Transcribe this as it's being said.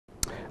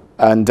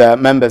And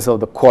members of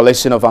the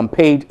coalition of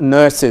unpaid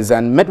nurses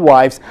and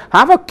midwives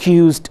have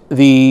accused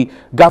the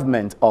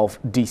government of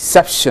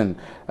deception.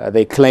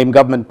 They claim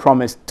government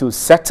promised to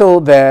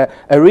settle their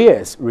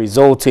arrears,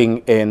 resulting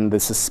in the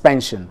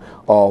suspension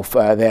of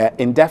their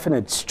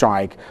indefinite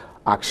strike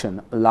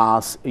action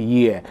last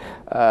year.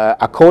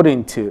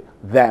 According to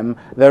them,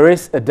 there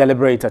is a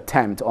deliberate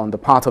attempt on the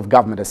part of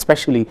government,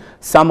 especially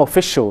some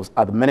officials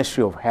at the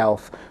Ministry of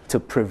Health, to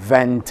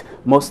prevent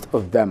most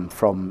of them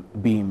from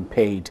being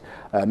paid.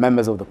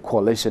 Members of the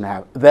coalition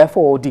have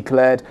therefore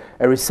declared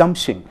a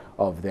resumption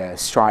of their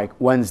strike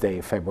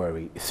Wednesday,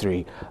 February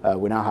 3.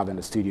 We now have in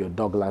the studio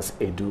Douglas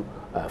Edu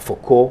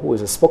Foucault, who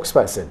is a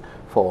spokesperson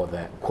for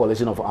the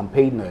coalition of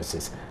unpaid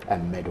nurses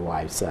and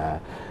midwives.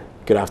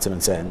 Good afternoon,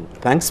 sir, and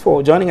thanks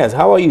for joining us.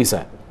 How are you,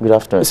 sir? Good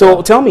afternoon.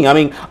 So tell me, I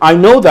mean, I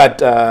know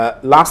that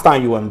last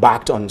time you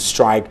embarked on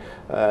strike,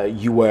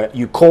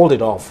 you called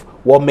it off.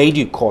 What made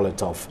you call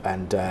it off,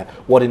 and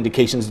what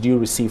indications do you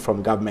receive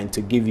from government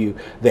to give you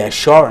the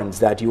assurance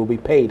that you will be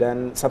paid,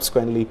 and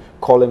subsequently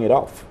calling it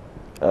off?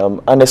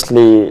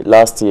 Honestly,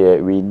 last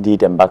year we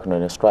did embark on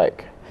a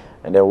strike,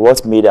 and then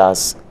what made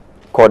us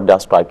call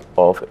that strike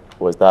off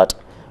was that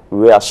we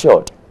were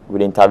assured, with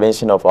the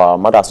intervention of our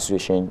mother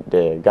association,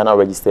 the Ghana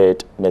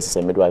Registered Nurses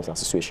and Midwives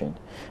Association,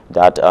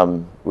 that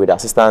with the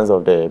assistance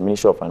of the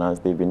Ministry of Finance,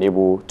 they've been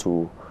able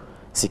to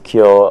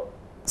secure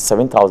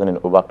 7,000 and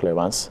over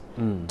clearance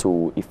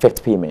to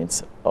effect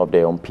payments of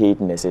the unpaid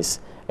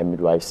nurses and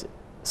midwives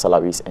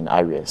salaries and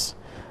arrears.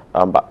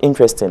 But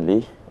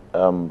interestingly,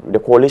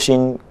 the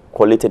coalition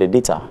collated the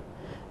data,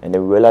 and they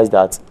realized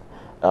that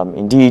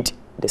indeed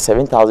the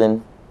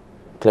 7,000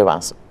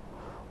 clearance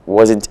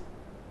wasn't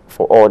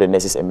for all the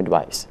nurses and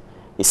midwives.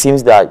 It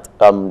seems that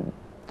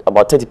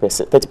about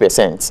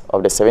 30%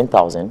 of the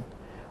 7,000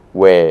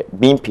 were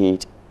being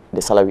paid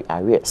the salary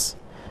arrears.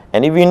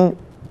 And even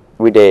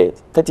with the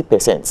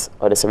 30%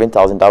 of the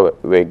 7,000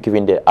 that were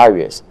given the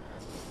arrears,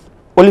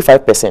 only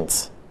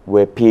 5%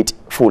 were paid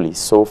fully.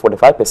 So for the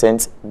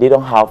 5%, they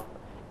don't have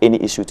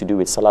any issue to do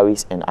with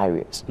salaries and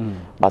arrears.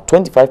 But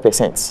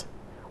 25%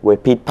 were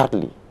paid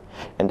partly.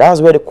 And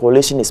that's where the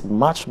coalition is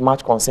much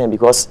concerned,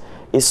 because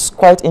it's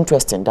quite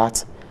interesting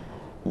that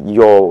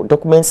your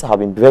documents have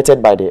been vetted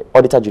by the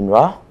Auditor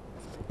General.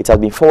 It has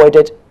been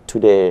forwarded to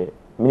the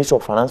Ministry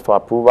of Finance for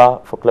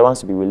approval for clearance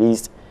to be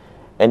released.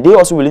 And they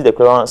also released the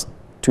clearance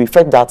to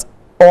effect that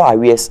all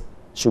arrears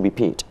should be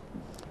paid.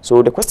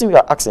 So the question we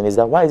are asking is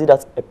that why is it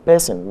that a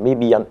person,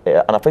 maybe an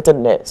affected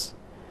nurse,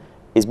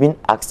 is being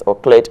asked or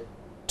cleared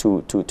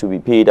to be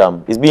paid?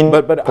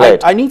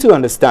 But I need to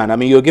understand. I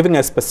mean, you're giving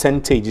us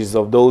percentages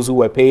of those who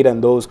were paid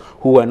and those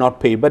who were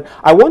not paid. But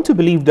I want to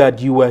believe that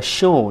you were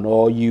shown,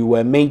 or you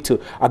were made to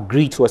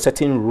agree to a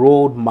certain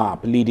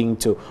roadmap leading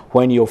to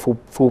when your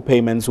full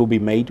payments will be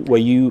made.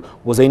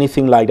 Was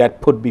anything like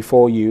that put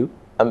before you?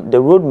 The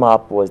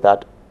roadmap was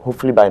that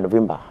hopefully by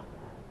November,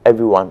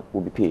 everyone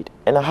will be paid.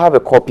 And I have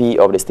a copy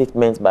of the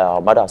statements by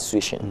our mother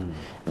association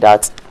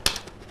that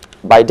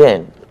by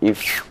then,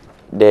 if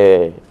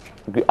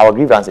our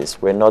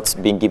grievances were not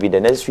being given the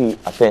necessary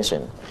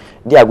attention,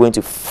 they are going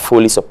to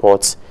fully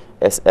support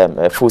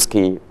a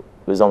full-scale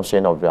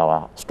resumption of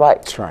our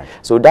strike. That's right.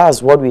 So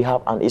that's what we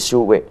have an issue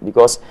with,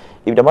 because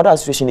if the mother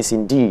association is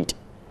indeed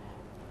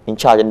in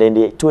charge, and then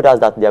they told us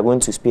that they are going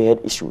to spearhead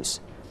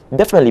issues,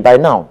 definitely by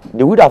now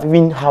they would have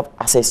even have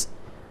access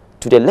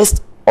to the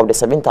list of the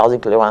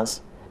 7,000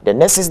 clearance, the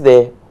nurses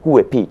there who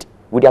were paid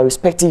with their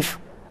respective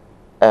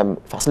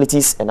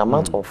facilities and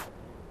amount of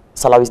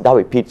salaries that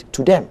were paid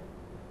to them.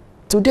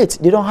 To date,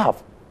 they don't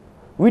have.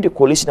 We, the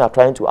coalition, are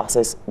trying to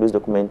access those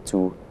documents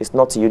to, it's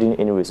not yielding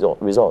any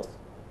results.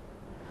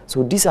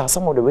 So these are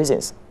some of the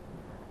reasons.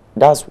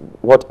 That's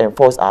what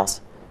enforced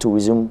us to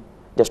resume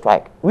the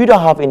strike. We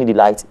don't have any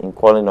delight in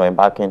calling or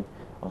embarking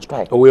on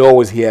strike. We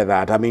always hear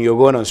that. I mean, you're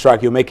going on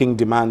strike, you're making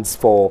demands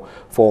for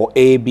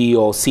A, B,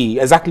 or C.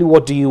 Exactly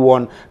what do you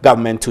want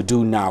government to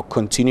do now?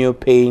 Continue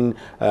paying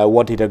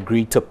what it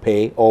agreed to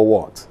pay, or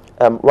what?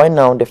 Right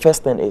now, the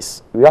first thing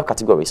is, we have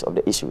categories of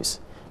the issues.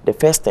 The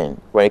first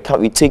thing, when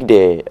we take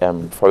the,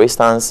 for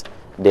instance,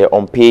 the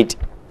unpaid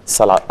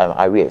salary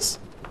arrears,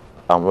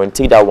 when we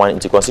take that one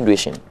into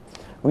consideration,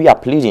 we are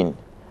pleading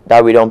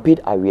that with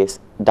unpaid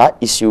arrears, that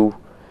issue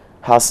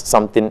has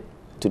something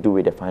to do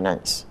with the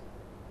finance.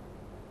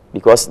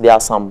 Because there are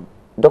some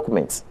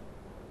documents,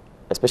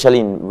 especially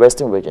in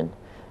Western region,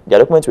 their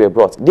documents were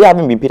brought. They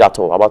haven't been paid at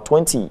all. About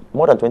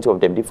more than 20 of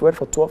them, they've worked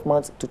for 12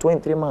 months to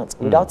 23 months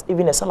without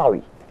even a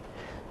salary.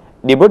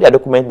 They brought their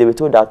document, they were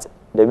told that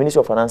the Ministry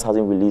of Finance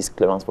hasn't released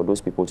clearance for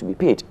those people to be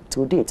paid.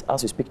 To date,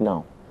 as we speak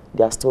now,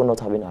 they are still not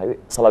having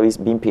salaries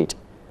being paid,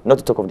 not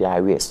to talk of their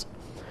arrears.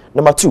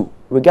 Number two,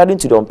 regarding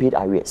to the unpaid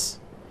arrears,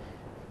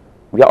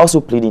 we are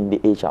also pleading the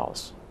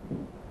HRs,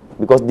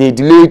 because they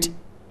delayed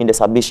in the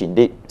submission.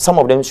 Some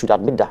of them should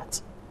admit that.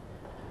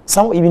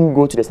 Some even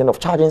go to the extent of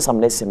charging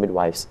some nurses and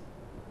midwives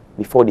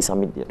before they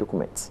submit their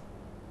documents.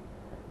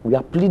 We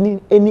are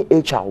pleading any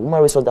HR,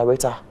 Human Resource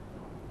Director,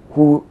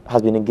 who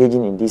has been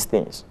engaging in these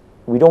things.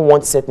 We don't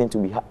want certain to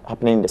be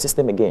happening in the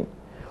system again.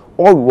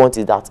 All we want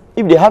is that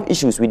if they have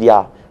issues with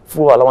their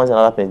full allowance and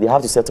other things, they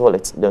have to settle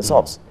it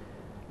themselves.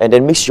 And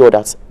then make sure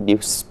that they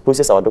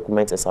process our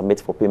documents and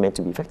submit for payment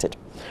to be effected.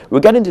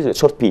 Regarding to the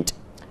short paid,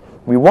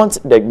 we want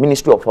the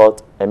Ministry of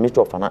Health and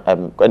Ministry of Finance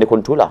and the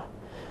Controller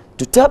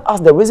to tell us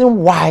the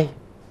reason why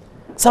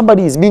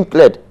somebody is being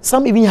cleared.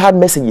 Some even had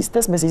messages,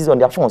 text messages on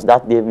their phones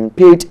that they've been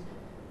paid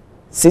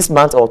 6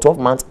 months or 12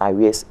 months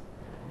arrears.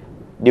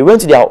 They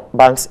went to their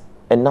banks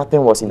and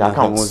nothing was in the accounts.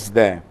 Nothing was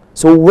there.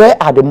 So where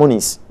are the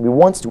monies? We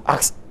want to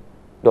ask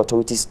the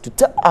authorities to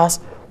tell us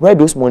where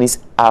those monies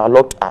are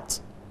locked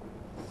at.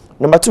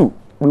 Number 2,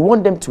 we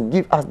want them to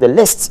give us the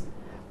list,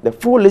 the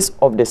full list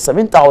of the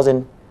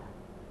 7,000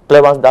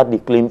 clearance that they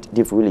claimed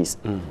they've released.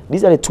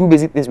 These are the 2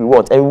 basic things we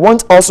want. And we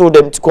want also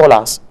them to call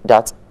us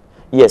that,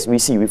 yes, we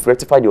see, we've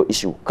rectified your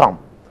issue. Come,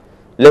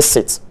 let's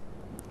sit.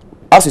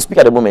 As we speak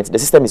at the moment, the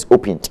system is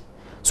opened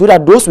so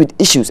that those with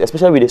issues,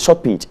 especially with the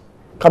short paid,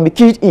 can be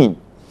keyed in.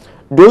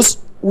 Those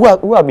who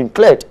have been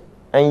cleared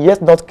and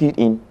yet not keyed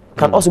in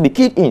can also be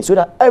keyed in so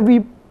that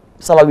every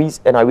salaries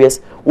and arrears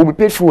will be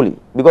paid fully,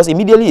 because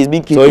immediately it's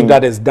being keyed in. So if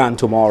that is done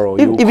tomorrow,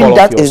 even if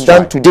that is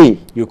done today,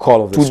 you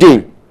call off the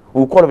strike.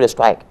 We'll call off the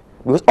strike,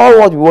 because all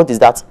what we want is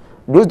that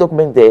those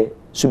documents there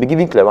should be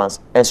given clearance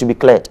and should be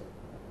cleared,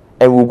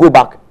 and we'll go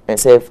back and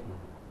serve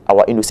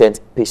our innocent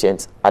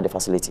patients at the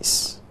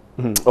facilities.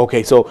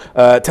 Okay, so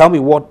tell me,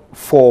 what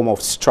form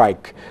of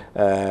strike,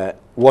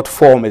 what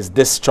form is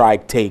this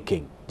strike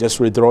taking? Just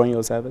withdrawing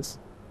your service?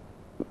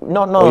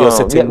 No.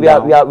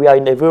 We are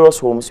in the various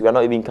homes. We are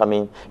not even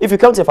coming. If you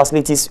come to the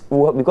facilities,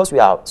 because we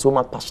are so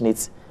much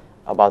passionate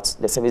about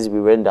the service we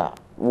render,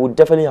 we would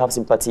definitely have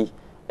sympathy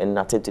and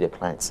attend to the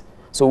clients.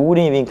 So we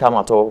wouldn't even come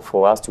at all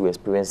for us to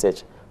experience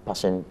such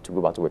passion to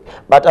go back to work.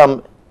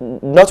 But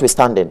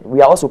notwithstanding,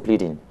 we are also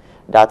pleading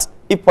that,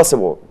 if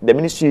possible,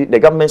 the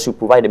government should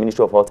provide the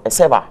Ministry of Health a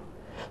server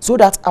so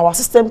that our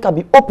system can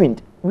be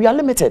opened. We are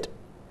limited.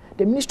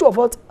 The Ministry of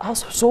Health has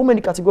so many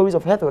categories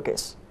of health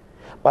workers.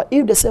 But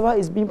if the server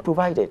is being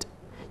provided,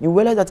 you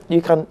realize that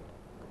you can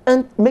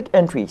make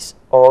entries,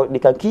 or they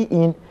can key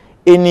in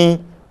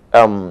any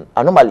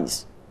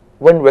anomalies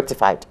when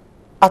rectified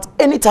at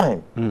any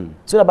time,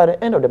 so that by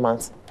the end of the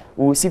month,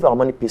 we will receive our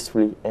money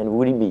peacefully and we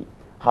wouldn't be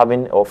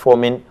having or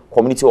forming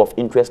community of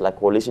interest like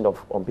coalition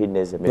of unpaid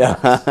nurses.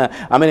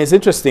 Yeah. I mean, it's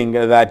interesting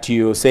that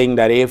you're saying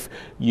that if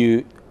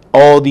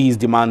all these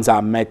demands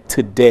are met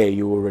today,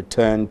 you will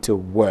return to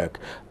work.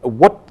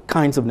 What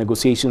kinds of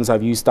negotiations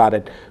have you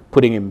started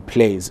putting in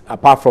place,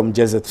 apart from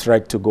just a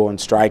threat to go on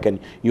strike, and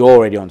you're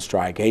already on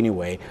strike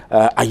anyway?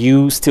 Are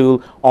you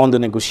still on the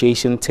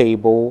negotiation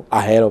table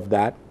ahead of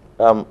that?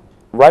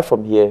 Right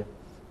from here,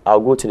 I'll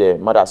go to the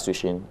Mother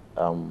Association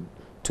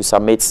to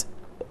submit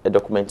a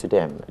document to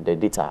them, the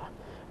data.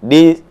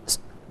 They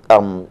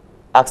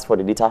asked for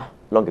the data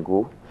long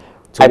ago.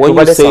 So when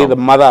you say the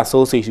Mother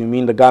Association, you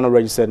mean the Ghana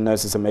Registered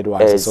Nurses and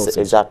Midwives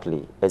Association?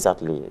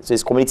 Exactly. So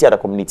it's community under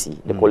community.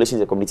 The coalition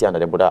is a community under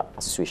the Mother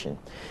Association.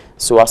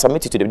 So I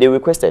submitted to them. They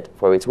requested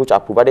for it, which I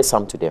provided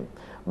some to them.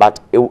 But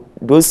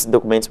those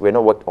documents were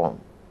not worked on.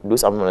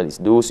 Those anomalies,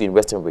 those in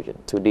Western region,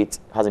 to date,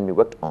 hasn't been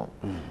worked on.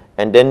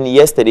 And then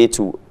yesterday,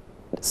 too,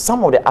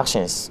 some of the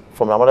actions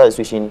from the Mother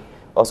Association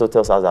also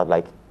tells us that,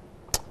 like,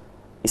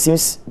 it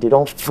seems they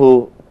don't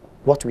feel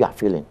what we are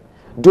feeling.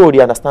 Though they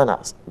understand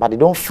us, but they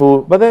don't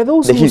feel. But there are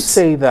those who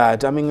say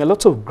that, I mean, a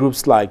lot of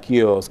groups like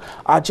yours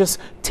are just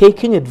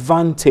taking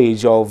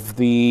advantage of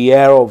the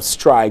era of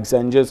strikes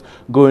and just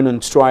going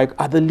on strike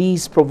at the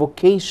least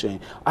provocation.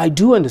 I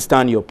do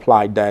understand your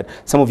plight that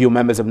some of your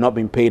members have not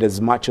been paid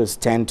as much as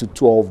 10 to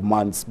 12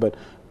 months, but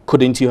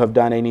couldn't you have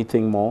done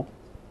anything more?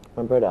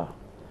 My brother,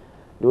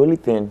 the only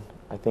thing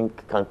I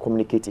think can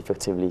communicate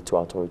effectively to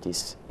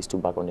authorities is to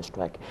back on the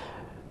strike.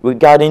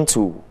 Regarding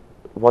to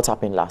what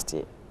happened last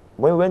year,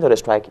 when we went on the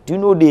strike, do you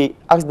know they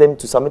asked them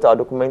to submit our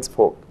documents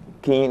for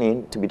keying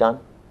in to be done?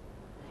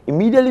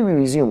 Immediately we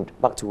resumed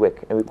back to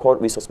work and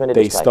we suspended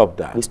the strike. They stopped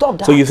that. They stopped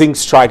that. So you think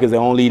strike is the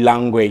only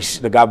language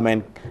the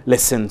government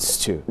listens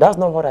to? That's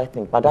not what I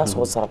think, but that's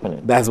what's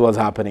happening. That's what's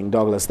happening.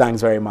 Douglas,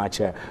 thanks very much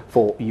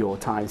for your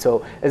time.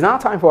 So it's now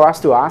time for us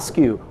to ask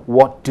you,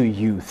 what do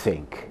you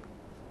think?